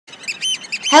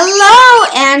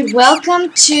Hello and welcome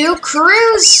to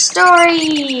Cruise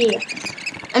Story,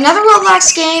 another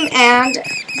Roblox game, and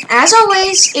as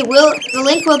always, the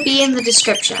link will be in the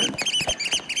description.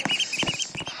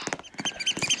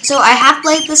 So I have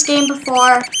played this game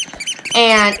before,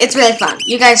 and it's really fun.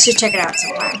 You guys should check it out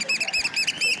sometime.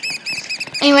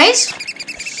 Anyways,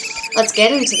 let's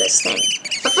get into this thing.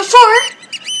 But before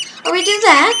we do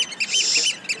that,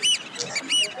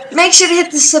 make sure to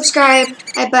hit the subscribe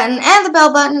button and the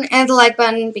bell button and the like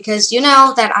button, because you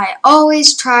know that I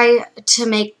always try to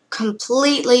make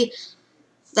quality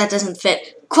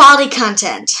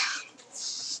content.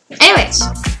 Anyways,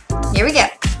 here we go.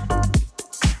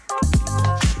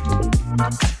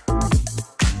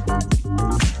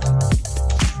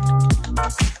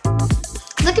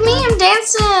 Look at me, I'm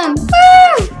dancing!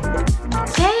 Woo!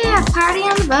 Yeah, party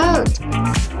on the boat.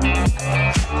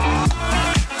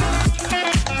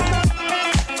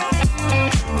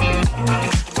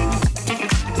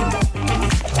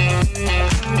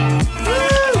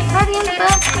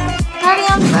 Party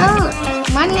on the boat.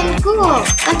 Money in the pool.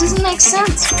 That doesn't make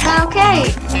sense, but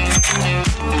okay.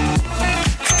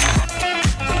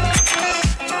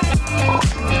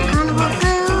 Carnival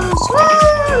cruise.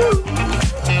 Woo!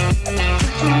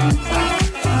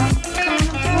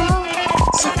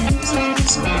 Something,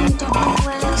 don't know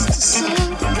what else to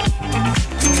sing.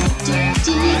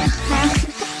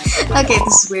 Okay,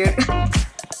 this is weird.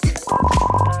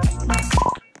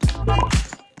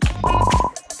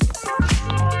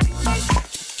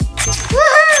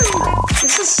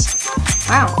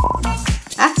 Wow,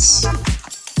 that's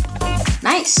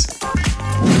nice.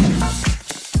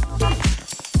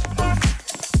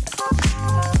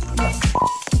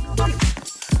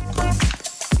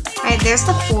 Alright, there's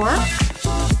the 4.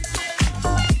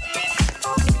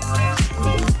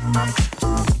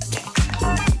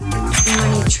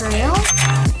 Money trail.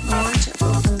 I want to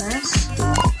open this.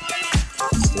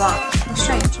 It's locked. How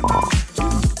strange. I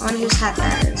wonder whose hat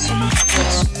that is.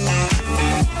 Yes.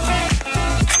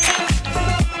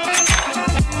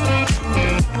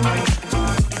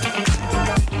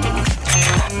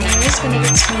 Gonna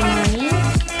get some money.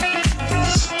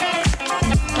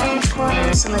 Diamond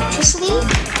quarters, electricity.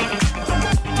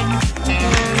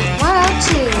 And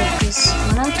 102 is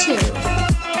 102.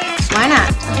 So why not?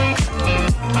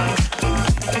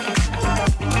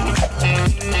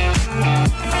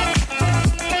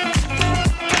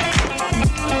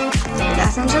 The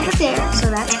bathroom's over there, so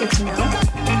that's good to know.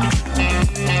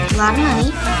 A lot of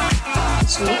money.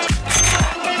 Sweet.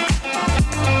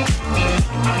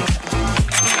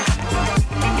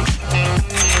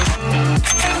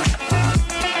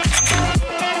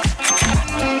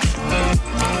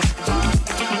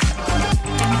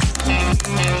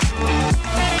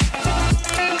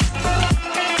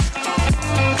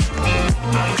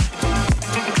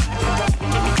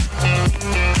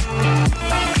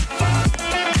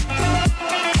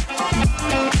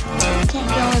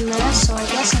 So I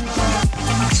guess I'm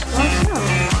gonna explore her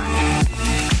more.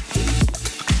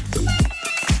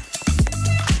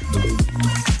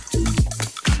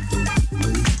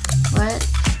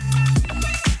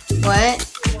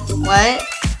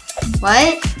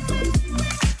 What?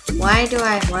 Why do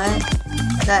I what?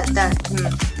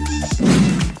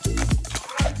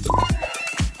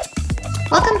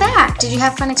 Welcome back. Did you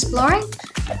have fun exploring?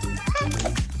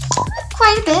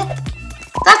 Quite a bit.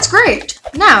 That's great.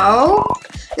 Now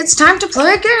it's time to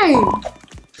play a game.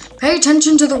 Pay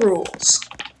attention to the rules.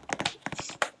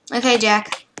 Okay,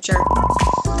 Jack. Sure.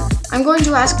 I'm going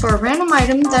to ask for a random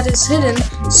item that is hidden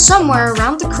somewhere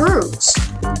around the cruise.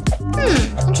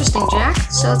 Interesting, Jack.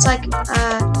 So it's like,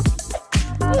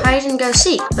 hide and go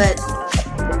seek, but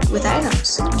with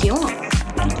items. Cool.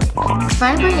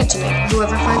 Fine, bring it to me.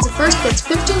 Whoever finds it first gets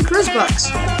 15 cruise bucks.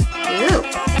 Ooh, I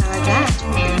like that.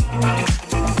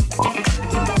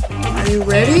 Are you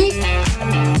ready?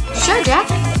 Sure, Jack.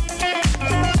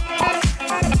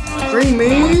 Bring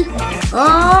me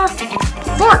a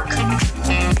fork.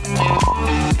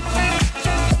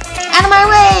 Out of my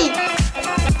way!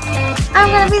 I'm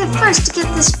gonna be the first to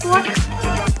get this fork.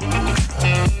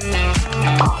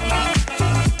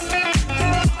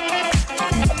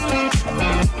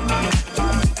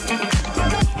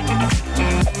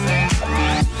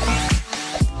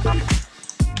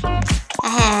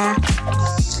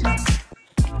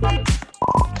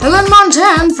 Helen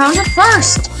Montan found it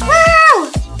first! Woo!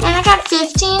 And I got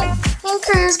 15 in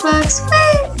cruise bucks. Woo!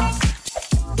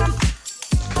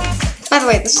 By the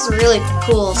way, this is a really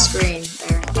cool screen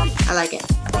there. I like it.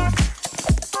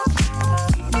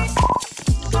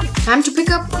 Time to pick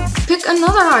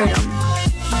another item.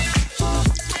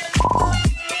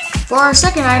 For our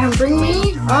second item, bring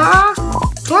me a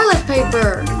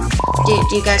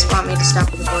Do you guys want me to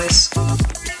stop with the voice?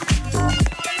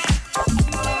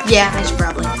 Yeah, I should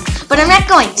probably. But I'm not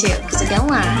going to, because I don't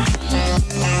want to.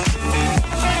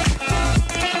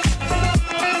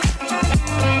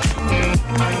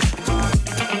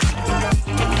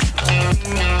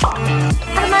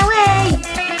 Out of my way!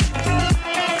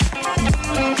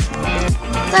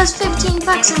 Those 15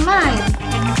 bucks are mine!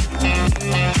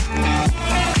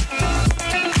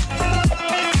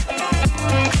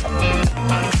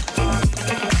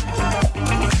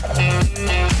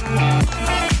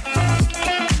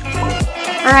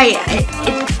 Alright,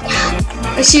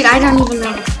 shoot, I don't even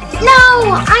know. No!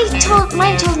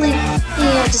 Mine totally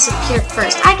disappeared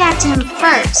first. I got to him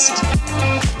first.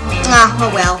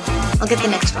 Oh well. I'll get the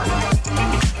next one.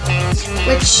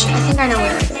 Which, I think I know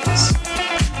where it is.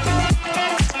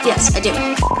 Yes, I do.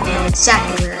 I know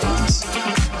exactly where it is.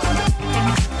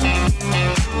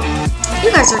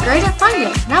 You guys are great at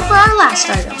finding. Now for our last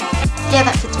item. Yeah,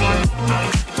 that fits more.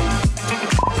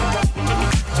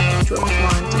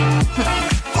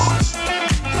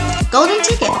 Golden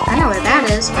ticket. I know where that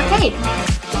is. Arcade.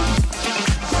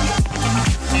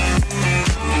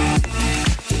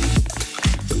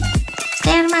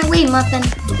 Stay out of my way, Muffin.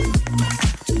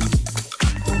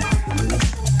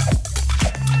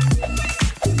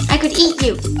 I could eat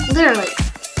you, literally.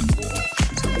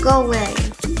 So go away.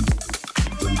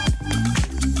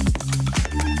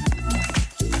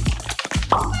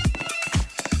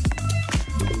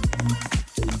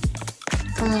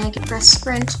 If only I could press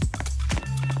sprint.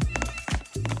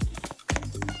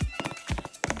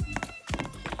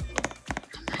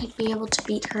 I'd be able to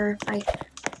beat her if I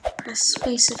press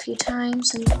space a few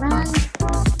times and run.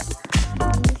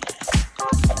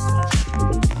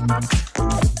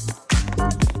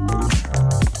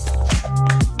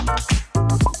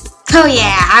 Oh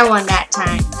yeah, I won that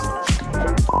time.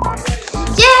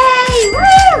 Yay!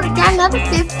 Woo! Got another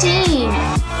 15.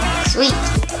 Sweet.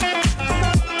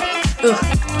 Ugh.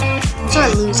 Sort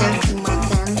of loser.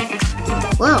 Then.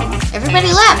 Whoa,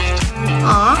 everybody left.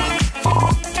 Aw.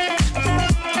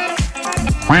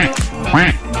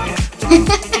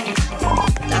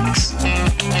 Ducks.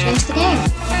 Change the game.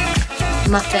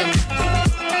 Muffin.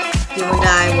 You and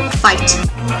I will fight.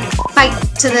 Fight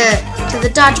to the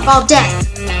dodgeball death.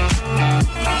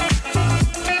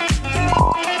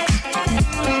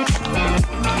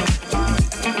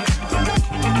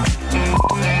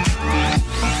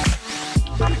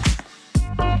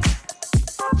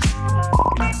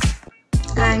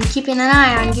 I'm keeping an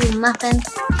eye on you, Muffin.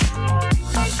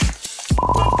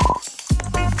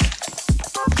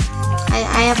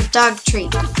 I have a dog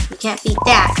treat. You can't beat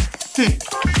that.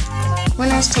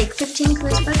 Winners take 15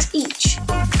 quiz bucks each.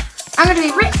 I'm gonna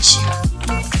be rich.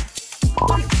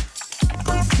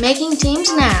 Making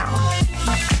teams now.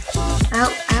 I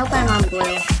hope I'm on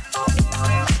blue.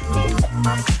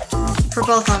 If we're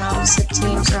both on opposite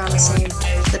teams or on the same,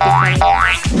 that'd be funny.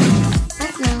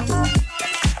 But no.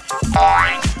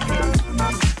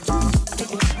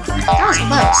 That was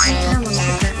close. I almost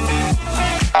hit her.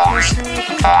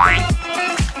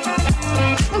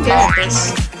 I'm good at this.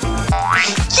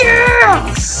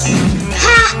 Yes!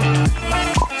 Ha!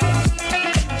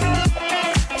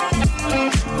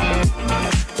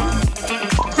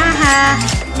 Haha!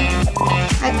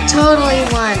 I totally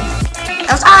won.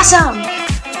 That was awesome!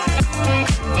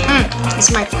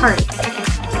 It's my party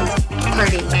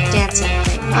dancing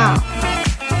thing. Oh.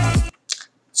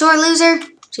 Sore loser,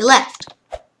 she left.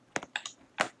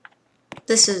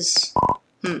 This is...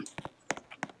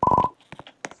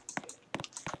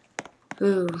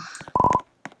 Ooh.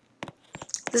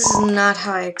 This is not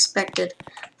how I expected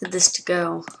this to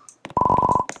go.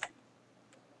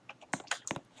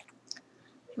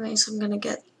 Anyways, I'm gonna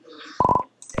get...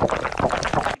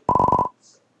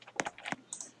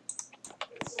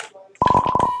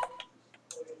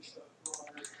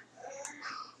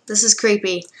 This is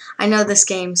creepy. I know this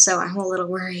game, so I'm a little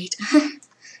worried.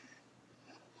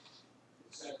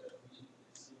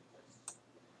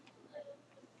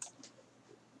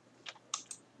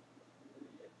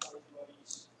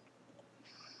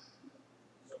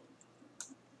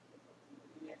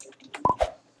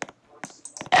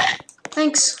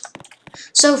 Thanks.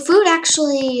 So food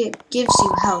actually gives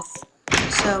you health.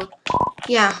 So,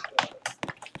 yeah.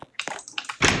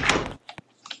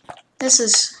 This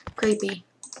is creepy.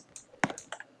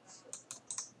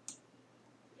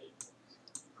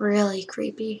 Really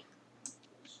creepy.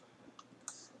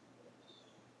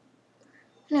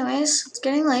 Anyways, it's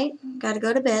getting late. Gotta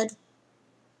go to bed.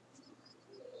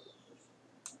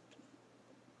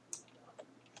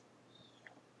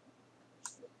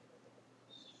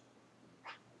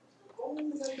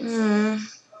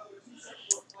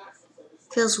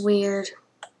 feels weird.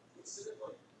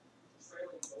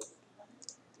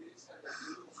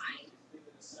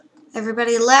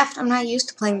 Everybody left. I'm not used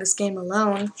to playing this game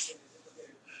alone.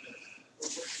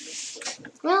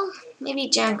 Well, maybe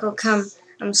Jack will come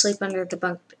sleep under the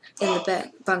bunk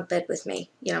bunk bed with me.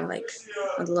 You know, like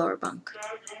on the lower bunk.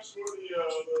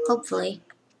 Hopefully.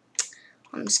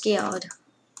 I'm scared.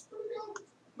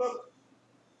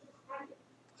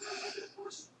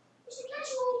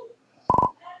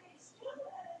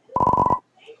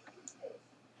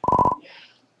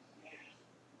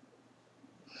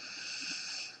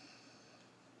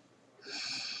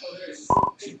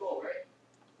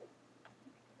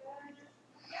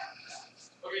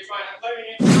 Okay, fine. I'm climbing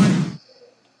in.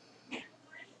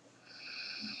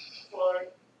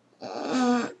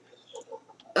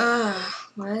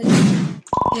 What?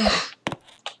 Yeah.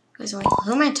 Guys,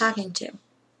 who am I talking to?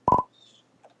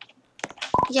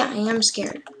 Yeah, I am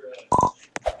scared.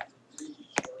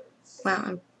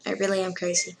 Wow, I really am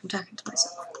crazy. I'm talking to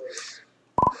myself.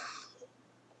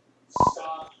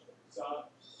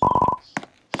 Stop.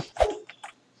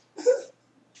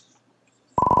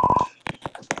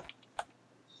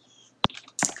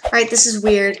 Alright, this is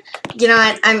weird. You know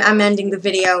what? I'm ending the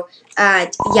video.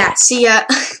 Yeah, see ya.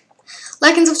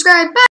 Like and subscribe. Bye!